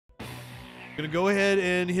Gonna go ahead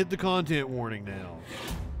and hit the content warning now,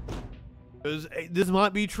 because this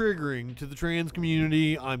might be triggering to the trans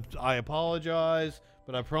community. I apologize,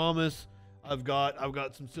 but I promise I've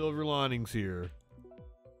got some silver linings here.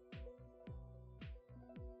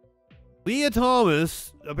 Leah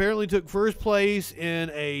Thomas apparently took first place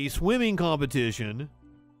in a swimming competition.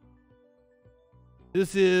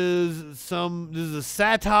 This is a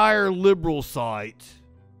satire liberal site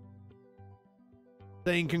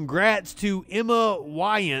saying congrats to Emma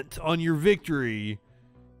Wyant on your victory.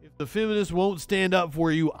 If the feminists won't stand up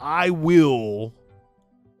for you, I will.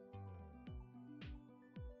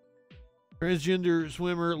 Transgender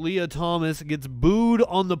swimmer Leah Thomas gets booed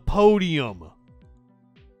on the podium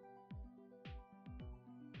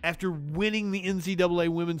after winning the NCAA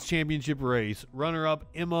Women's Championship race. Runner-up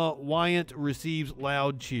Emma Wyant receives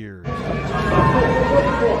loud cheers.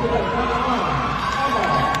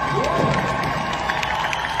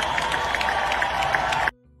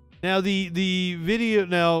 Now the video,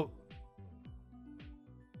 now,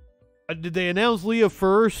 did they announce Leah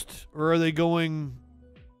first, or are they going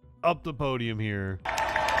up the podium here?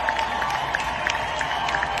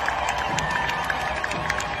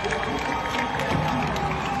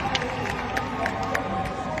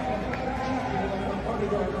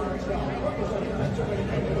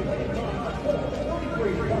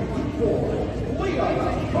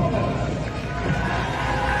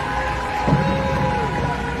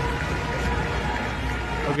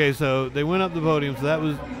 Okay, so they went up the podium, so that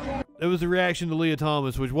was the reaction to Leah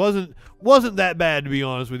Thomas, which wasn't that bad, to be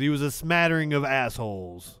honest with you. It was a smattering of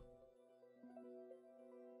assholes.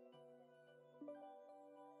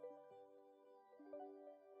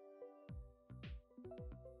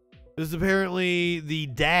 This is apparently the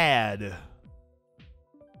dad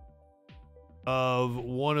of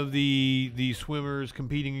one of the swimmers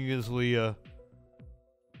competing against Leah.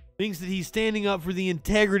 Thinks that he's standing up for the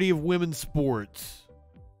integrity of women's sports.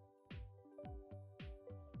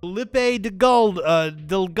 Felipe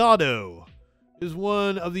Delgado is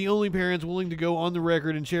one of the only parents willing to go on the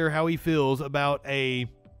record and share how he feels about Leah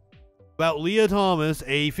Thomas,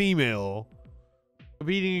 a female,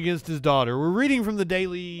 competing against his daughter. We're reading from the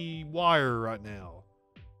Daily Wire right now,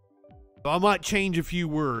 so I might change a few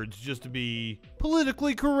words just to be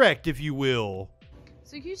politically correct, if you will.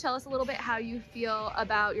 So can you tell us a little bit how you feel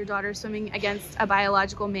about your daughter swimming against a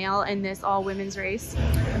biological male in this all-women's race?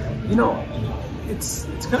 You know, it's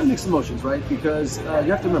kind of mixed emotions, right? Because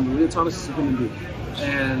you have to remember, Leah Thomas is a human being,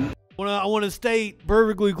 and I want to state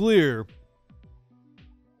perfectly clear: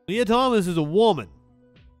 Leah Thomas is a woman,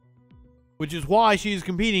 which is why she's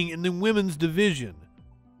competing in the women's division.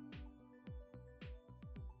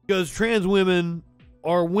 Because trans women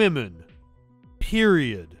are women.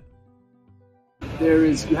 Period.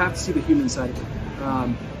 You have to see the human side of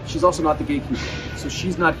it. She's also not the gatekeeper, so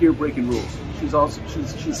she's not here breaking rules.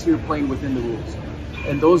 She's here playing within the rules,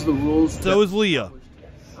 and those are the rules. So is Leah.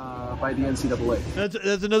 By the NCAA.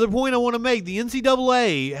 That's another point I want to make. The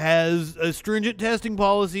NCAA has a stringent testing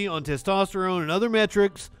policy on testosterone and other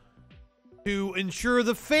metrics to ensure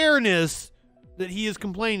the fairness that he is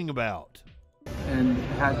complaining about. And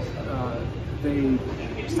had they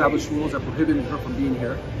established rules that prohibited her from being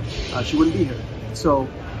here, she wouldn't be here. So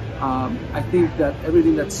I think that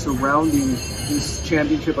everything that's surrounding this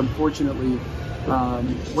championship, unfortunately,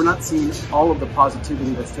 we're not seeing all of the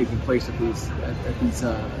positivity that's taking place at this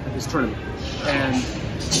tournament. And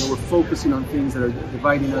you know, we're focusing on things that are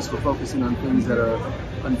dividing us. We're focusing on things that are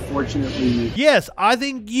unfortunately... Yes, I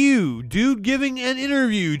think you, dude, giving an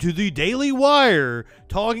interview to the Daily Wire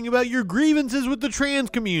talking about your grievances with the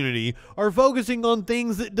trans community, are focusing on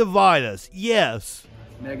things that divide us. Yes.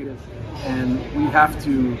 Negative. And we have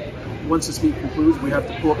to, once this meet concludes, we have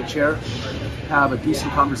to pull up a chair, have a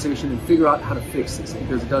decent conversation, and figure out how to fix this,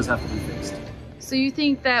 because it does have to be fixed. So you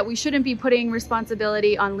think that we shouldn't be putting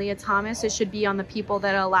responsibility on Leah Thomas? It should be on the people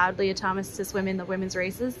that allowed Leah Thomas to swim in the women's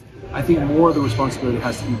races? I think more of the responsibility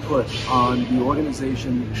has to be put on the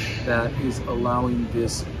organization that is allowing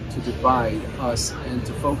this to divide us and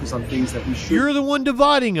to focus on things that we should. You're the one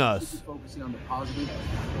dividing us. Focusing on the positive,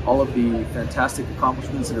 all of the fantastic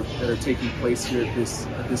accomplishments that are taking place here at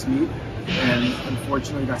this meet. And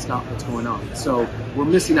unfortunately, that's not what's going on. So we're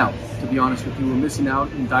missing out, to be honest with you. We're missing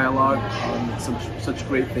out in dialogue on such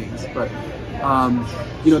great things. But,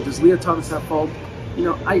 you know, does Leah Thomas have fault? You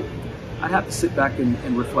know, I have to sit back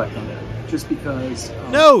and reflect on that. Just because...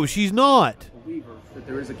 no, she's not. I believe that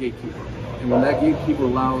there is a gatekeeper. And when that gatekeeper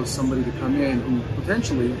allows somebody to come in who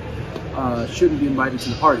potentially shouldn't be invited to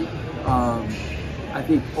the party, I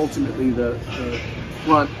think ultimately the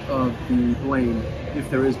brunt of the blame, if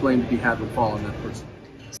there is blame to be had, would fall on that person.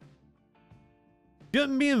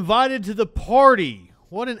 Shouldn't be invited to the party.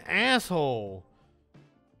 What an asshole.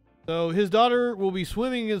 So his daughter will be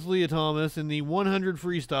swimming against Leah Thomas in the 100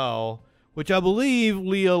 freestyle, which I believe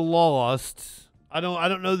Leah lost. I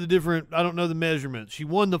don't know the measurements. She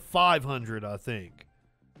won the 500, I think.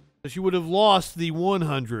 So she would have lost the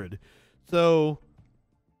 100. So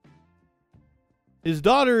his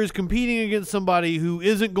daughter is competing against somebody who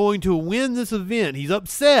isn't going to win this event. He's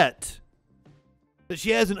upset that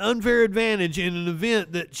she has an unfair advantage in an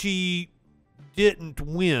event that she didn't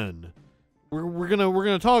win. We're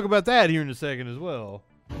gonna talk about that here in a second as well.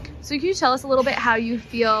 So can you tell us a little bit how you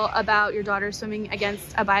feel about your daughter swimming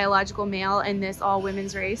against a biological male in this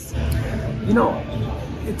all-women's race? You know,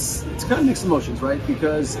 it's kind of mixed emotions, right?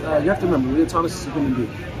 Because you have to remember, Leah Thomas is a human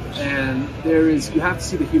being, and you have to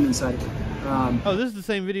see the human side of it. Oh, this is the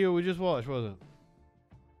same video we just watched, wasn't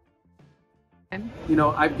it? You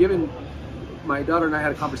know, my daughter and I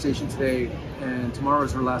had a conversation today, and tomorrow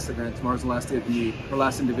is her last event. Tomorrow's the last day of her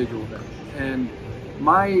last individual event. And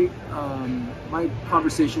my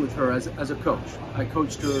conversation with her as a coach, I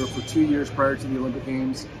coached her for 2 years prior to the Olympic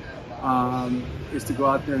Games, is to go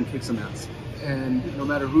out there and kick some ass. And no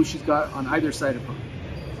matter who she's got on either side of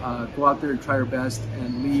her, go out there and try her best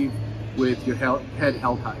and leave with your head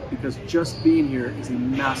held high, because just being here is a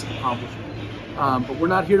massive accomplishment. But we're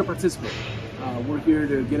not here to participate. We're here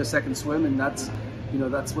to get a second swim, and that's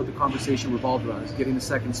what the conversation revolved around, is getting a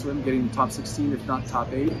second swim, getting the top 16, if not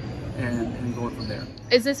top 8, and going from there.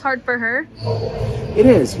 Is this hard for her? It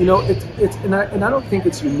is. You know, and I don't think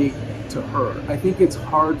it's unique to her. I think it's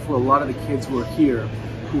hard for a lot of the kids who are here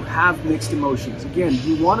who have mixed emotions. Again,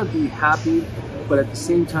 you want to be happy, but at the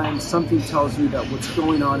same time, something tells you that what's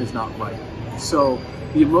going on is not right. So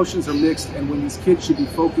the emotions are mixed, and when these kids should be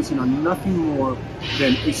focusing on nothing more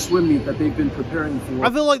than a swim meet that they've been preparing for. I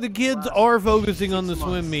feel like the kids are focusing on the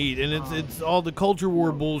swim meet, and it's all the culture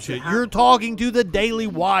war bullshit. You're talking to the Daily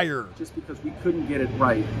Wire. Just because we couldn't get it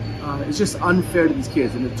right, it's just unfair to these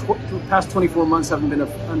kids. And the past 24 months haven't been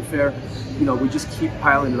unfair. You know, we just keep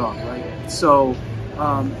piling it on, right? So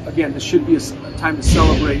again, this should be a time to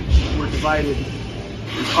celebrate. We're divided.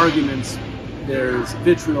 There's arguments. There's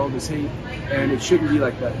vitriol, there's hate, and it shouldn't be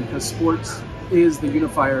like that, because sports is the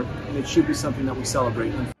unifier, and it should be something that we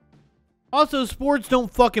celebrate. Also, sports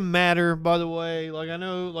don't fucking matter, by the way. Like, I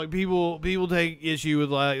know, like, people take issue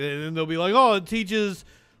with, like, and they'll be like, oh, it teaches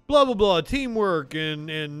blah blah blah, teamwork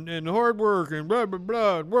and hard work and blah blah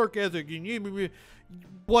blah, work ethic and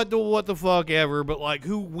what the fuck ever. But like,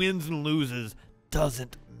 who wins and loses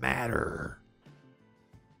doesn't matter.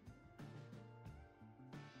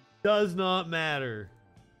 Does not matter.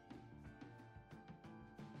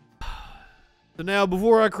 So now,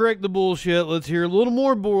 before I correct the bullshit, let's hear a little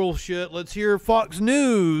more bullshit. Let's hear Fox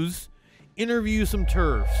News interview some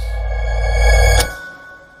TERFs.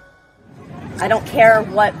 I don't care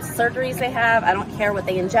what surgeries they have. I don't care what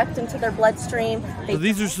they inject into their bloodstream. So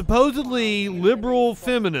these are supposedly liberal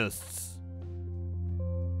feminists.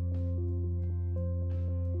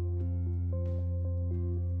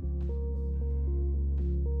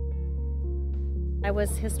 I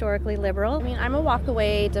was historically liberal. I mean, I'm a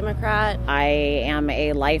walkaway Democrat. I am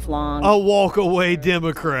a lifelong walkaway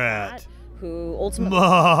Democrat who ultimately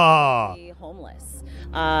was homeless.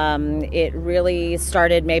 It really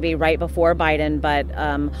started maybe right before Biden, but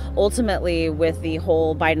ultimately with the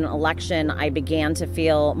whole Biden election, I began to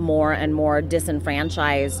feel more and more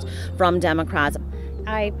disenfranchised from Democrats.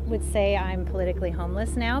 I would say I'm politically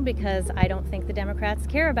homeless now because I don't think the Democrats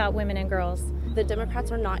care about women and girls. The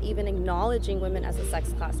Democrats are not even acknowledging women as a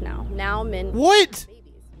sex class now. Now men what?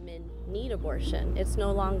 Babies. Men need abortion. It's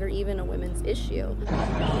no longer even a women's issue.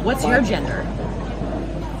 What's your gender?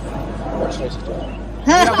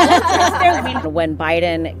 When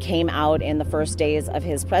Biden came out in the first days of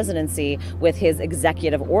his presidency with his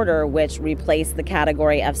executive order, which replaced the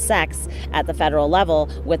category of sex at the federal level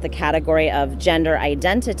with the category of gender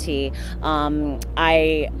identity,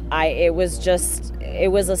 it was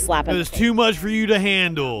a slap in the face. It was too much for you to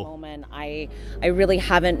handle. I really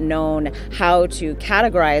haven't known how to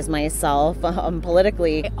categorize myself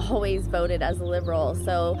politically. I always voted as a liberal.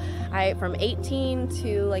 So from 18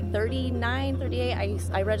 to like 39, 38,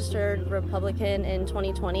 I registered Republican in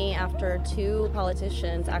 2020 after 2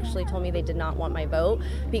 politicians actually told me they did not want my vote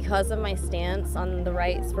because of my stance on the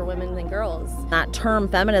rights for women and girls. That term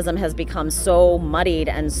feminism has become so muddied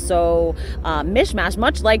and so mishmash,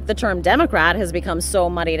 much like the term Democrat has become so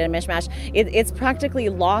muddied and mishmash. It's practically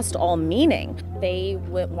lost all meaning. They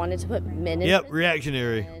wanted to put men in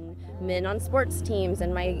reactionary. men on sports teams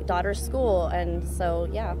in my daughter's school. And so,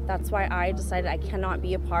 yeah, that's why I decided I cannot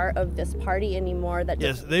be a part of this party anymore. That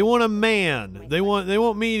Yes, they want a man. They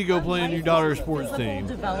want me to go play on your daughter's sports team.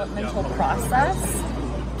 The developmental process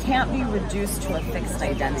can't be reduced to a fixed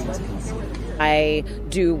identity. I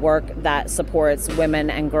do work that supports women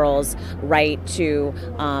and girls' right to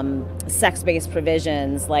sex-based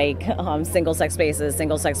provisions like single-sex spaces,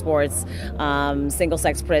 single-sex sports,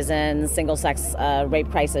 single-sex prisons, single-sex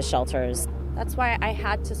rape crisis shelters. That's why I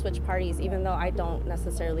had to switch parties, even though I don't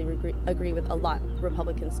necessarily agree with a lot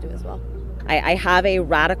Republicans do as well. I have a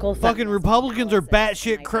radical... Fucking Republicans are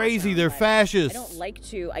batshit crazy. They're fascists. I don't like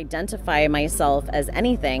to identify myself as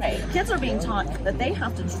anything. Kids are being taught that they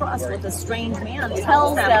have to trust what the strange man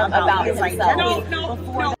tells them about his identity.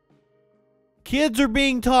 No. Kids are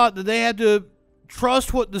being taught that they have to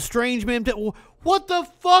trust what the strange man tells. What the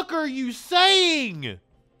fuck are you saying?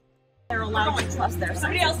 They're allowed to trust their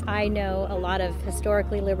sex. I know a lot of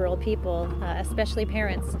historically liberal people, especially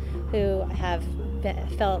parents, who have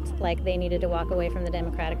felt like they needed to walk away from the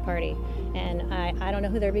Democratic Party, and I don't know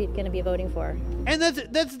who they're going to be voting for. And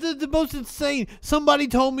that's the most insane. Somebody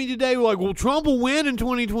told me today, like, well, Trump will win in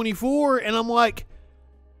 2024, and I'm like,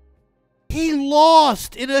 he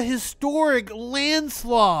lost in a historic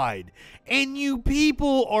landslide, and you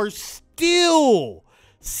people are still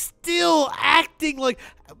acting like,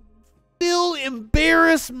 still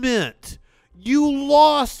embarrassment. You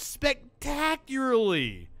lost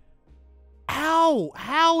spectacularly.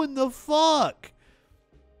 How in the fuck?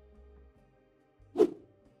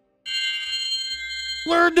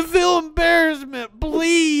 Learn to feel embarrassment,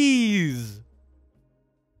 please.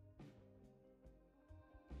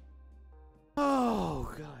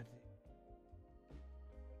 Oh, God.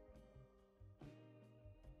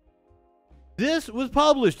 This was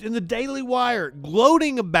published in the Daily Wire,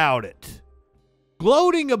 gloating about it.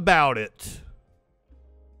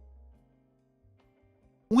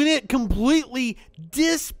 When it completely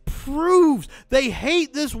disproves, they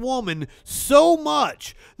hate this woman so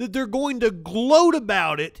much that they're going to gloat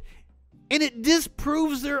about it, and it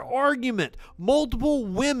disproves their argument. Multiple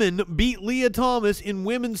women beat Leah Thomas in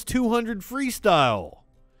women's 200 freestyle.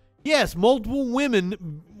 Yes, multiple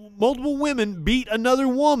women beat another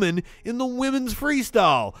woman in the women's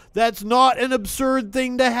freestyle. That's not an absurd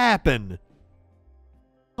thing to happen.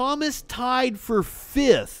 Thomas tied for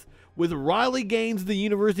 5th with Riley Gaines of the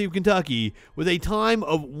University of Kentucky with a time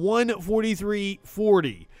of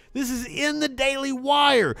 1:43.40. This is in the Daily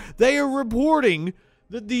Wire. They are reporting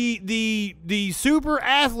that the super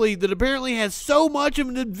athlete that apparently has so much of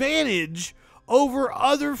an advantage over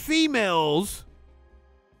other females,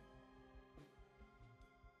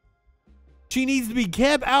 she needs to be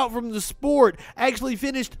kept out from the sport, actually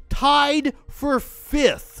finished tied for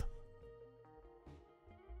 5th.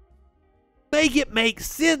 Make it make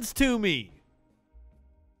sense to me.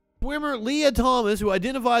 Swimmer Leah Thomas, who is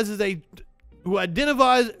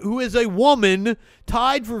a woman,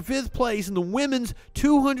 tied for 5th place in the women's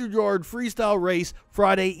 200-yard freestyle race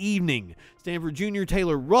Friday evening. Stanford junior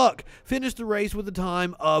Taylor Ruck finished the race with a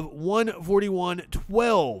time of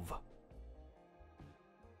 1:41.12.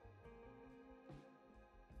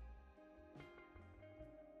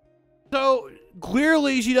 So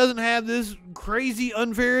clearly she doesn't have this crazy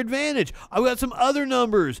unfair advantage. I've got some other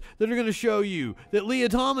numbers that are going to show you that Leah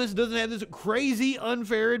Thomas doesn't have this crazy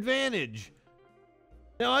unfair advantage.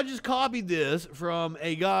 Now, I just copied this from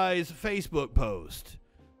a guy's Facebook post.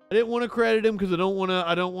 I didn't want to credit him because I don't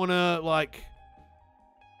want to like,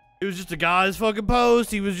 it was just a guy's fucking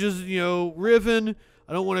post. He was just, riffing.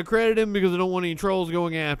 I don't want to credit him because I don't want any trolls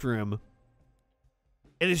going after him.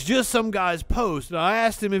 And it's just some guy's post. And I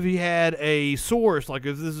asked him if he had a source, like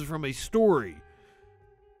if this is from a story.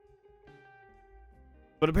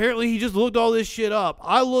 But apparently he just looked all this shit up.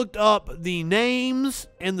 I looked up the names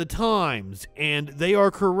and the times, and they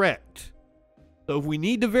are correct. So if we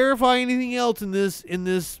need to verify anything else in this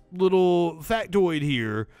little factoid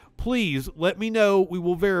here, please let me know. We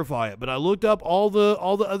will verify it. But I looked up all the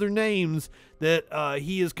other names that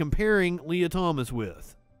he is comparing Leah Thomas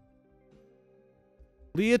with.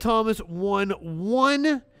 Leah Thomas won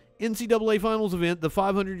one NCAA Finals event, the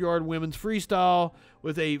 500-yard women's freestyle,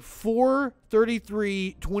 with a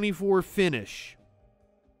 4:33.24 finish.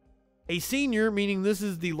 A senior, meaning this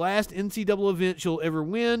is the last NCAA event she'll ever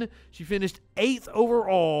win. She finished 8th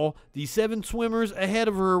overall. The 7 swimmers ahead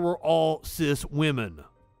of her were all cis women.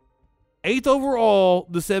 8th overall,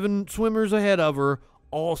 the 7 swimmers ahead of her,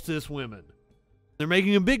 all cis women. They're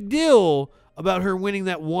making a big deal about her winning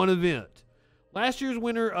that one event. Last year's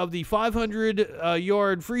winner of the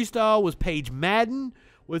 500-yard freestyle was Paige Madden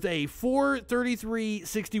with a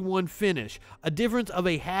 4:33.61 finish, a difference of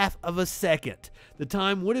a half of a second. The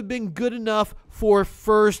time would have been good enough for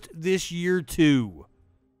first this year, too.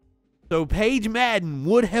 So Paige Madden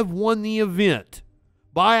would have won the event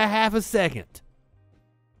by a half a second.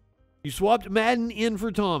 You swapped Madden in for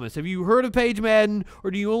Thomas. Have you heard of Paige Madden,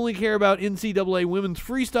 or do you only care about NCAA women's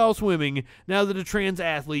freestyle swimming now that a trans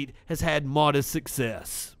athlete has had modest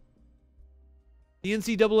success? The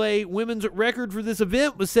NCAA women's record for this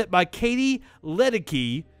event was set by Katie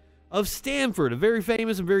Ledecky of Stanford, a very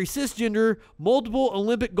famous and very cisgender multiple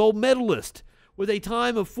Olympic gold medalist, with a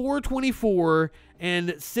time of 4:24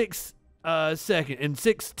 and 6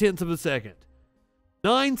 6/10 of a second.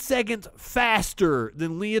 9 seconds faster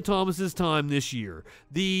than Leah Thomas's time this year.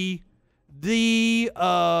 Here in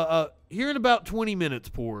about 20 minutes,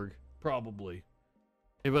 Porg, probably,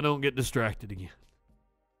 if I don't get distracted again.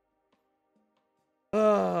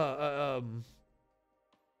 So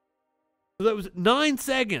that was 9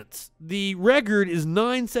 seconds. The record is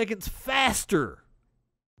 9 seconds faster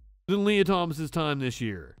than Leah Thomas's time this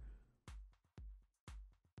year.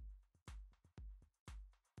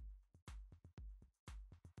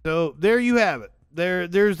 So there you have it.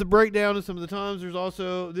 There's the breakdown of some of the times. There's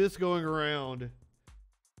also this going around,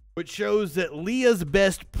 which shows that Leah's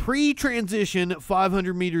best pre-transition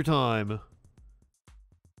 500 meter time.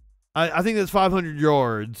 I think that's 500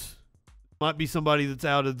 yards. Might be somebody that's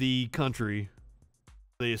out of the country.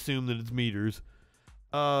 They assume that it's meters.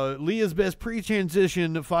 Leah's best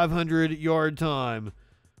pre-transition 500 yard time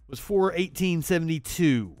was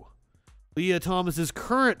 4:18.72. Leah Thomas's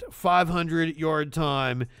current 500 yard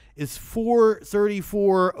time is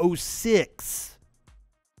 4:34.06.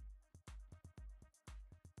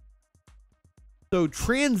 So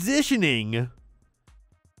transitioning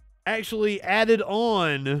actually added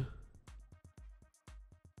on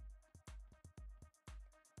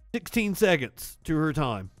 16 seconds to her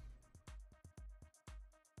time.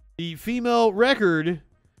 The female record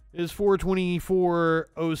is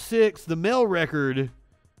 4:24.06. The male record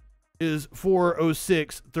is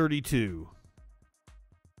 4:06.32.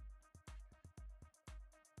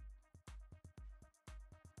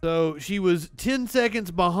 So she was 10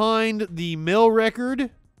 seconds behind the male record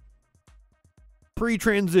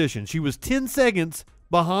pre-transition. She was 10 seconds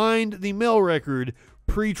behind the male record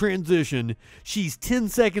pre-transition. She's 10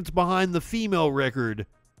 seconds behind the female record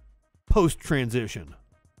post-transition.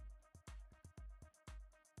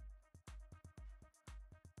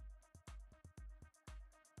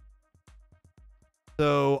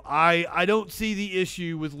 So I don't see the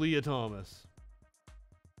issue with Leah Thomas.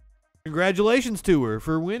 Congratulations to her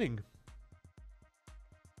for winning.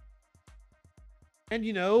 And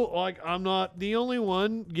you know, like, I'm not the only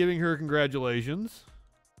one giving her congratulations.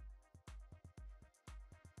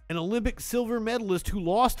 An Olympic silver medalist who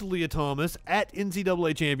lost to Leah Thomas at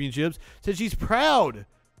NCAA championships said she's proud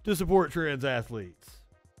to support trans athletes.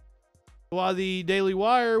 While the Daily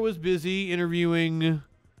Wire was busy interviewing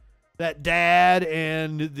that dad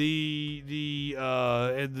and the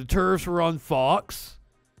turfs were on Fox.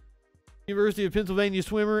 University of Pennsylvania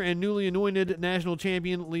swimmer and newly anointed national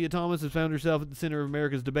champion Leah Thomas has found herself at the center of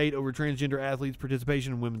America's debate over transgender athletes'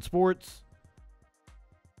 participation in women's sports.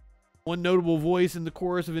 One notable voice in the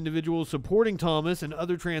chorus of individuals supporting Thomas and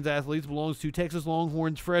other trans athletes belongs to Texas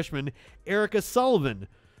Longhorns freshman Erica Sullivan,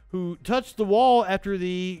 who touched the wall after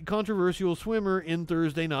the controversial swimmer in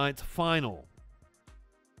Thursday night's final.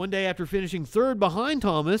 One day after finishing third behind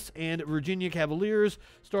Thomas and Virginia Cavaliers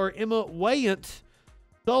star Emma Wayant,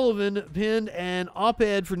 Sullivan penned an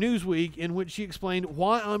op-ed for Newsweek in which she explained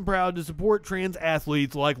why I'm proud to support trans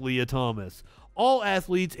athletes like Leah Thomas. All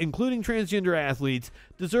athletes, including transgender athletes,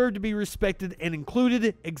 deserve to be respected and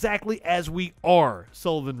included exactly as we are,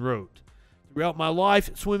 Sullivan wrote. Throughout my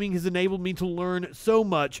life, swimming has enabled me to learn so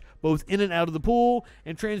much, both in and out of the pool,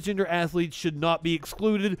 and transgender athletes should not be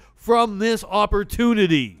excluded from this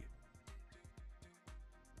opportunity.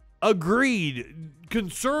 Agreed.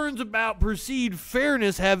 Concerns about perceived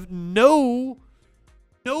fairness have no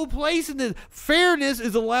place in this. Fairness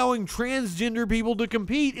is allowing transgender people to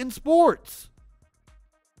compete in sports.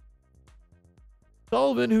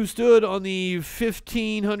 Sullivan, who stood on the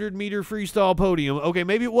 1,500 meter freestyle podium. Okay,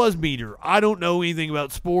 maybe it was meter. I don't know anything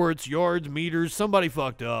about sports, yards, meters. Somebody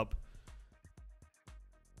fucked up.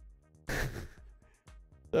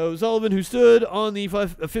 So Sullivan, who stood on the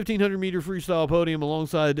 1,500 meter freestyle podium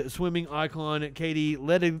alongside swimming icon Katie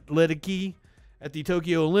Ledecky at the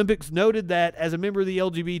Tokyo Olympics, noted that as a member of the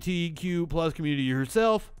LGBTQ plus community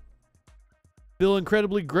herself, feel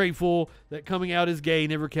incredibly grateful that coming out as gay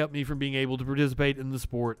never kept me from being able to participate in the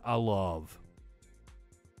sport I love.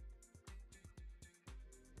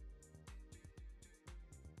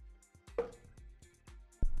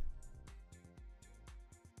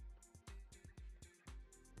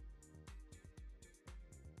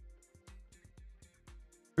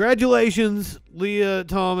 Congratulations, Leah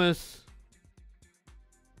Thomas.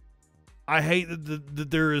 I hate that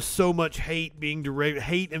there is so much hate being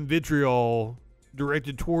hate and vitriol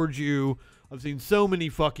directed towards you. I've seen so many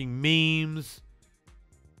fucking memes.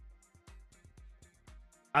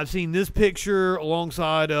 I've seen this picture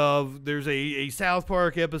alongside of, there's a South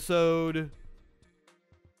Park episode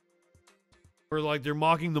where like they're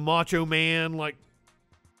mocking the Macho Man, like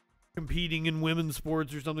competing in women's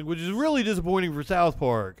sports or something, which is really disappointing for South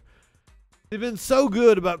Park. They've been so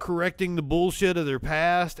good about correcting the bullshit of their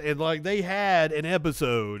past, and like they had an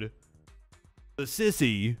episode, The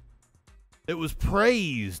Sissy, that was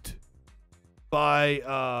praised by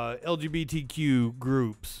LGBTQ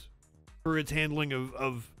groups for its handling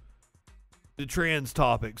of the trans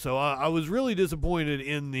topic. So I was really disappointed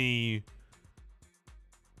in the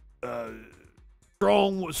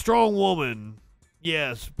strong woman,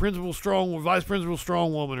 yes, vice principal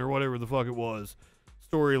strong woman, or whatever the fuck it was,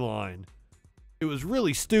 storyline. It was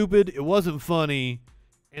really stupid. It wasn't funny,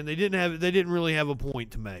 and they didn't really have a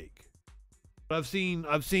point to make. But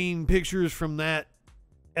I've seen pictures from that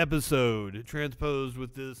episode transposed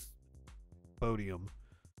with this podium.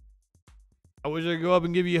 I wish I could go up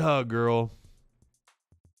and give you a hug, girl.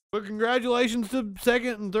 But congratulations to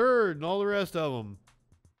second and third and all the rest of them.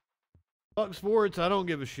 Fuck sports, I don't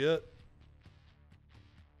give a shit.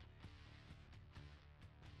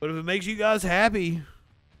 But if it makes you guys happy,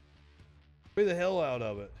 play the hell out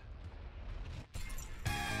of it.